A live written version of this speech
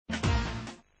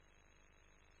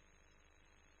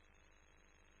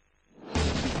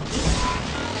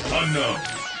Unknown.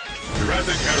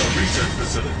 Jurassic Era Research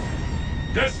Facility.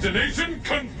 Destination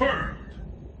confirmed.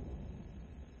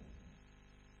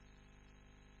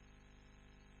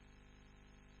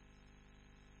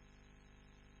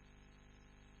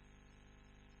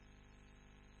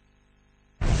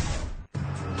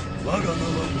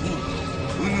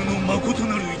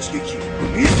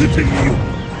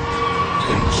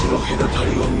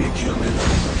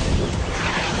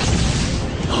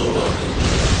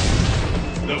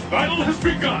 The battle has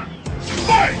begun!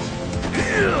 Fight!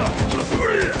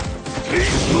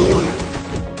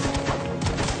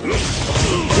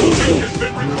 Movement has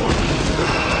been recorded.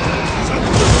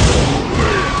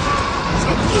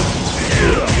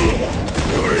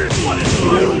 What is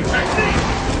final technique?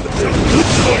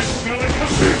 I smell it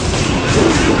coming!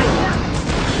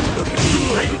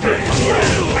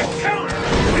 A counter!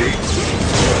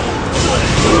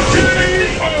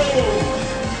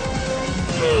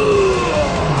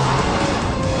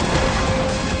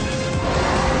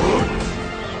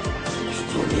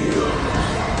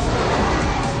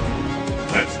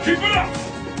 Let's keep it up!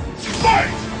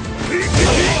 Fight!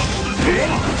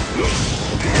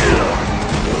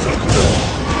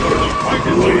 The fight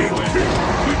is underway.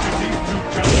 Which of these two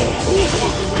challenges will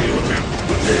walk away with him?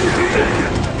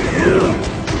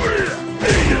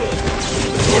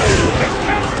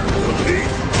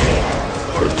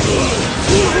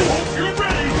 You're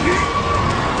ready!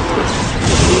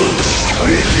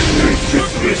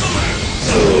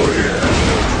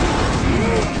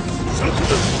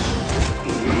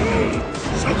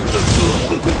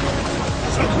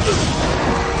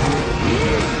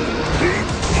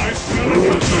 I smell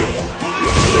it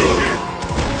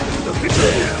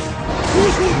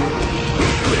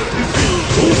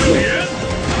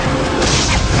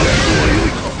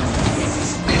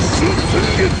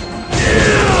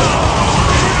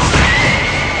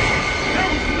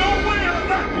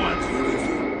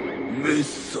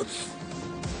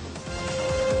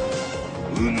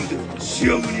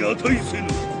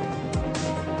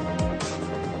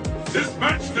This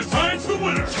match decides the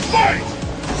winner! Fight!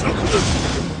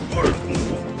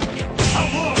 How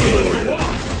long will we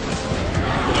walk?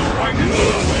 The fight is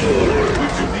underway.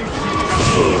 Which of these two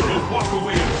challenges will walk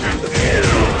away as champion?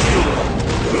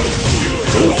 Use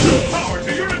your full power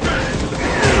to your advantage!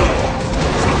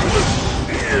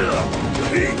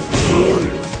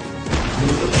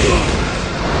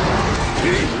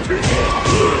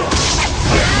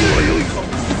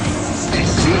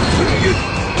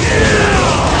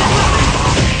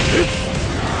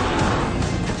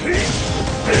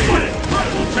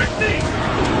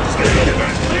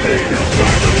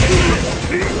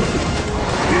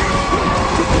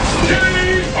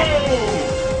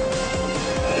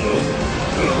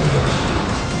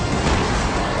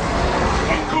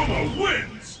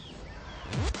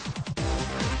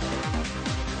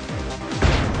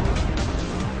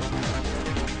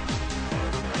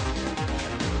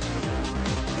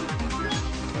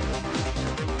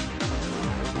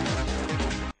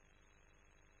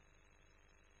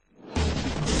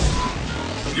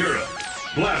 Europe,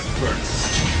 blast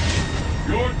burst.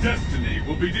 Your destiny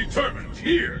will be determined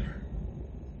here.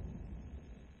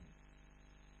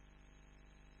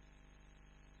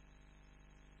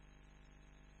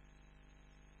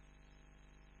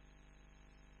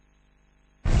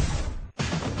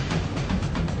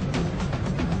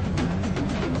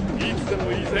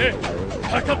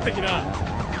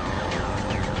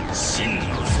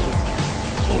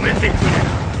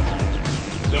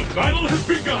 The battle has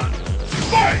begun!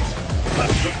 Fight!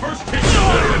 The first kick is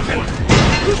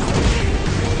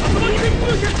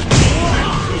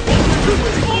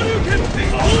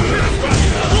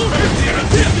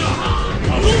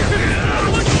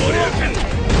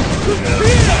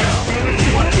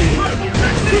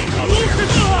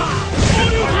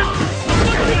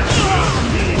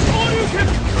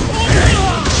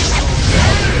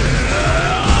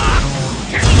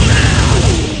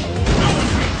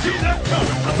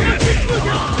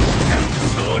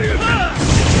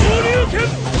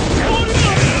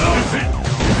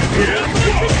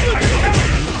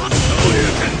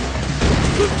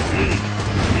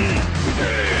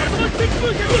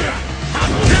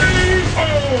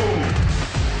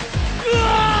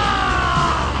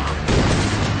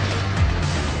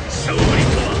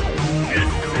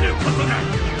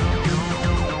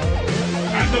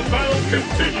And the battle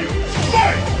continues!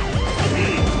 Fight!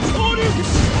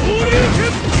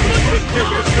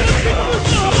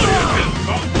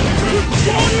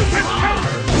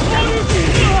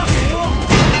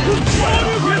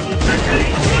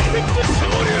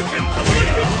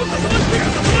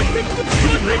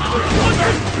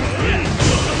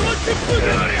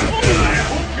 Counter!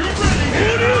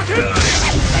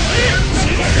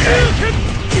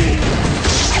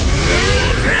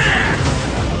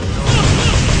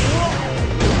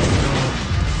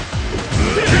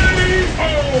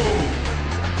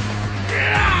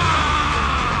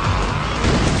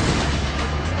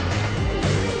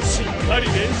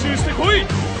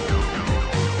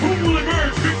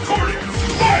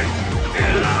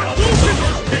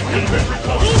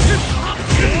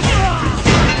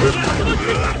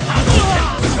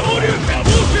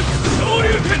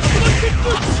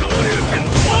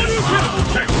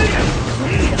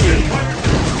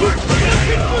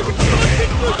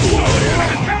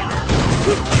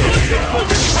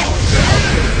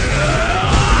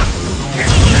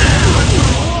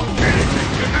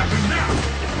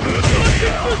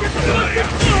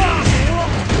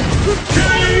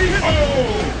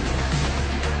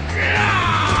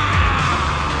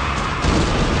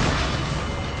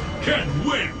 Ken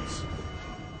wins!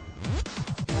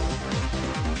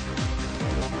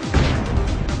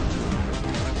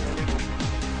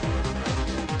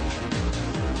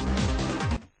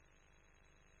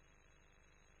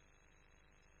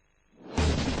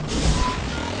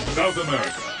 South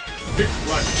America, Mixed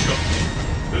Black Show.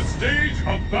 The stage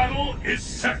of battle is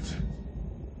set!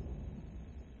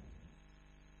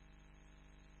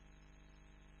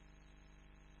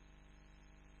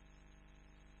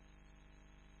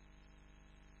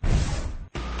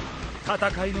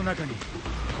戦いの中に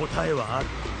答えはある。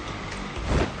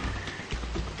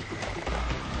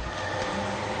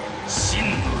真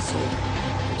の像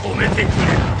止めてくれ。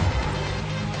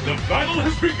 The battle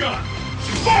has begun!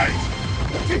 Fight!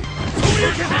 昇竜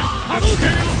拳波動拳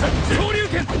昇竜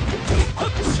拳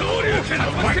昇竜拳 The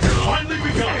fight has finally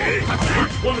begun!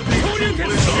 Each one of these two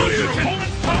will expose your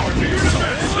opponent's power to your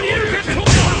defense! 昇竜拳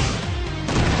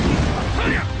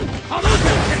波動拳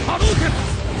波動拳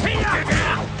せいや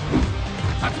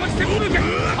竜巻旋風拳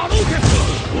波動拳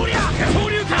おりゃ昇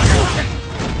竜拳波動拳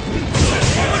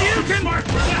昇竜拳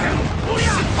おりゃ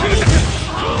波動拳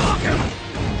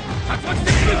竜巻旋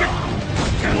風拳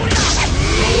おりゃ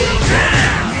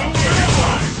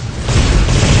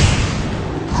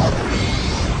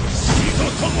死と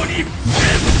共に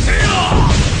せよ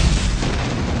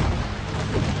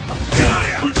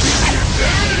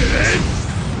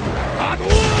波動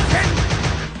拳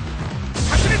炸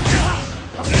裂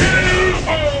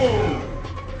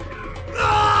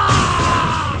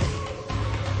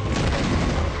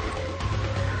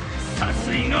殺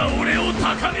意が俺を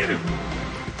高める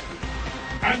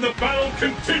And the battle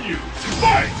continues!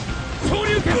 Fight! 昇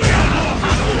竜拳波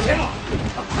動拳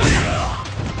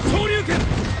昇竜拳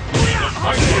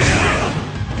Fight is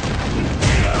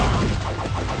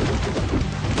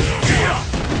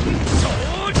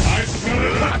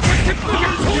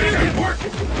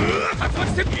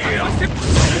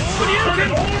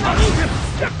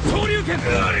昇竜拳竜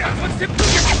巻旋風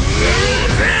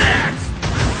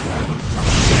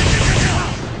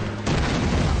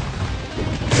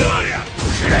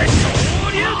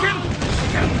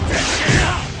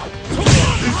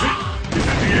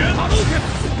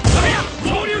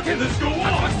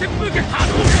拳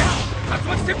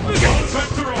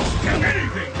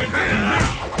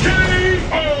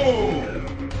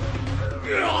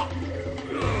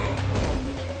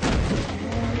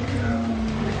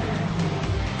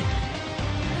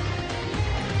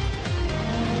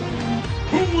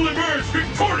Who will emerge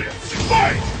victorious?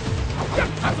 Fight! The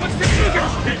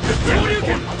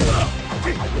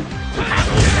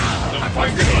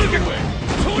fight is underway.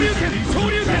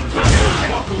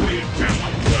 Walk away in death.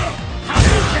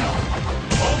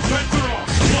 All bets are off.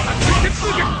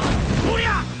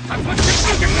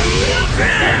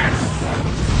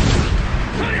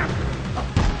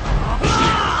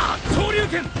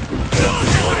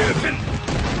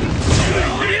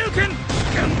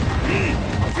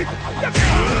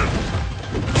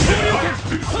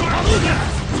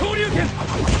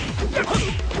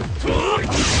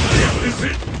 Is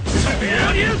it?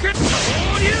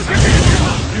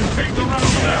 You take the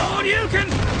round now.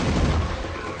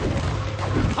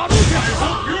 I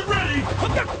hope you're ready.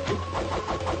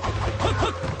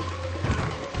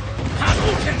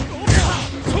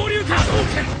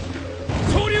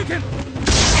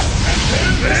 And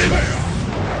then there.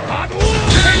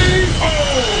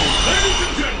 Ladies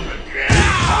and gentlemen,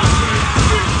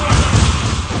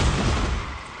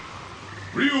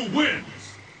 Ryu wins.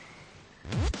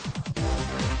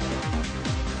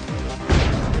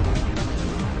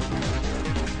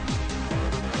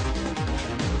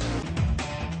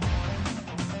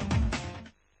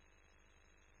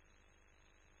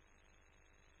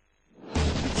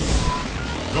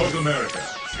 North America,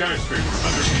 skyscrapers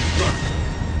under construction.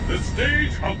 The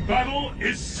stage of battle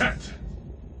is set.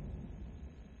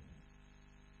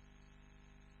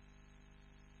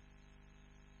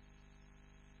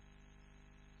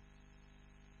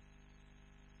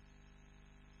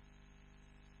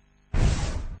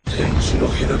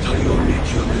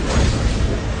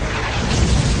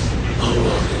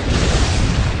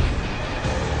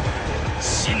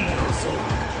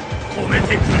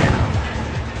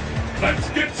 Let's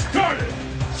get started!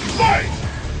 Fight!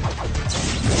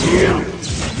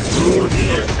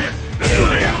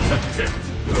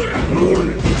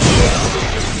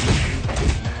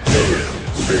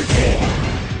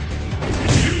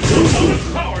 Use your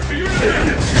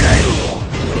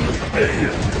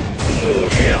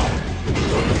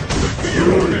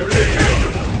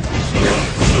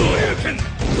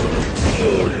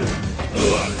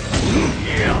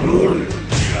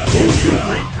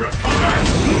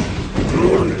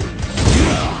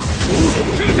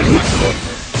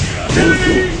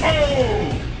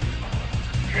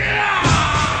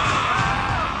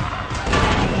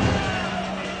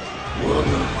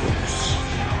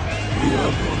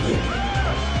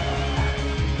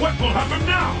What will happen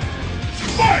now?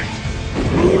 Fight!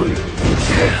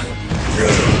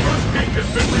 First kick has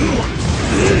been recorded.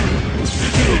 This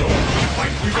is the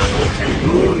fight we will okay.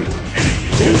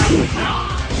 Anything can happen now.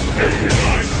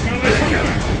 I smell a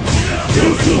comeback. You're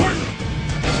important.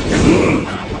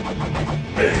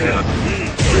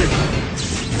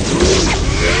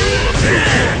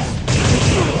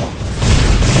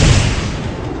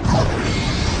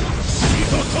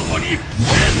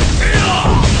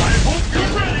 I hope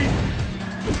you're ready.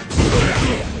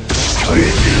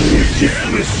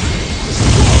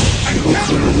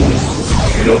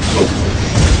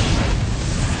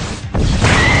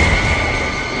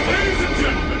 Ladies and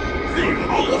gentlemen, the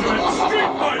ultimate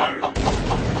street fighter!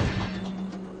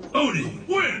 Oni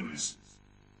wins!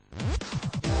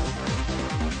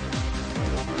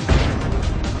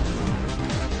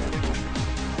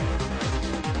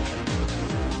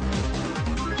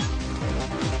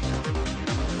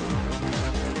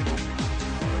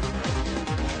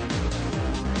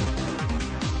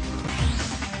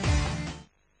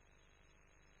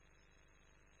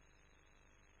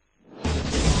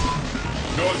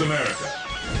 North America,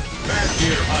 back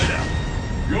here hideout.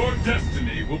 Your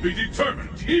destiny will be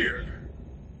determined here.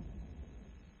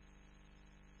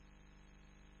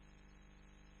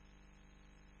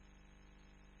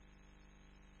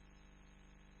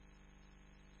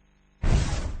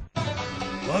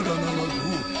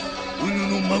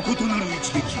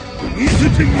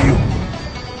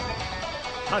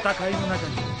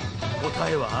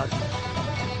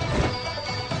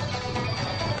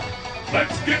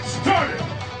 Let's get started!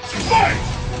 Fight!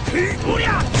 Your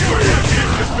kick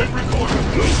has been recorded.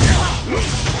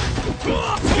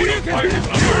 Fight is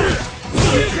under.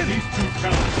 These two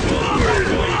talents will walk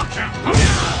away champions.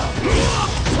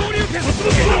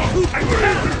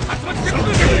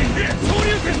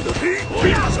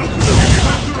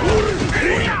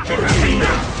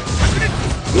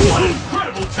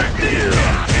 Incredible technique!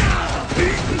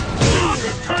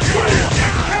 Turn your head and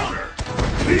counter!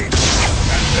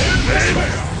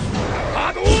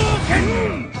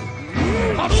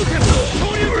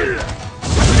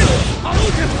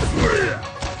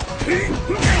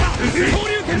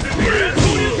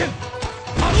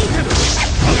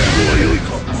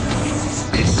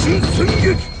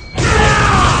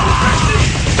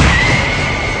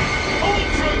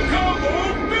 Ultra combo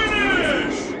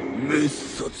finish!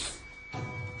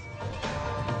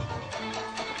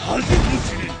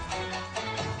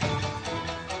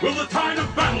 Will the tide of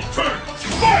battle turn?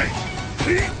 Fight!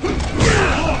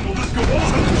 How long will this go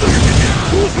on?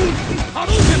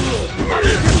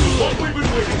 What we've been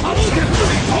waiting for.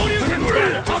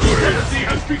 Fantasy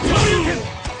has begun.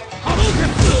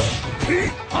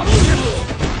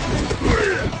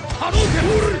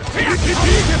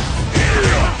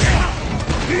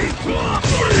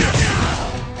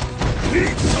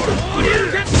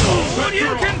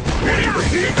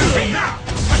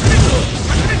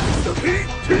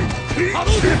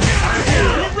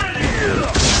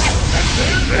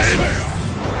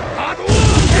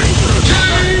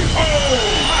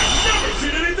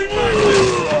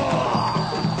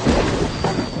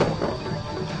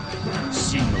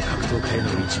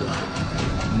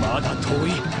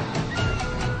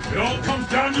 It all comes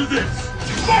down to this.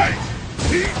 Fight!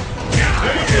 There's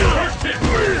the first hit.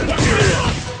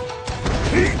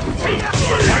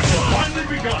 Fight will finally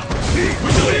begun.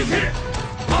 With the lead hit.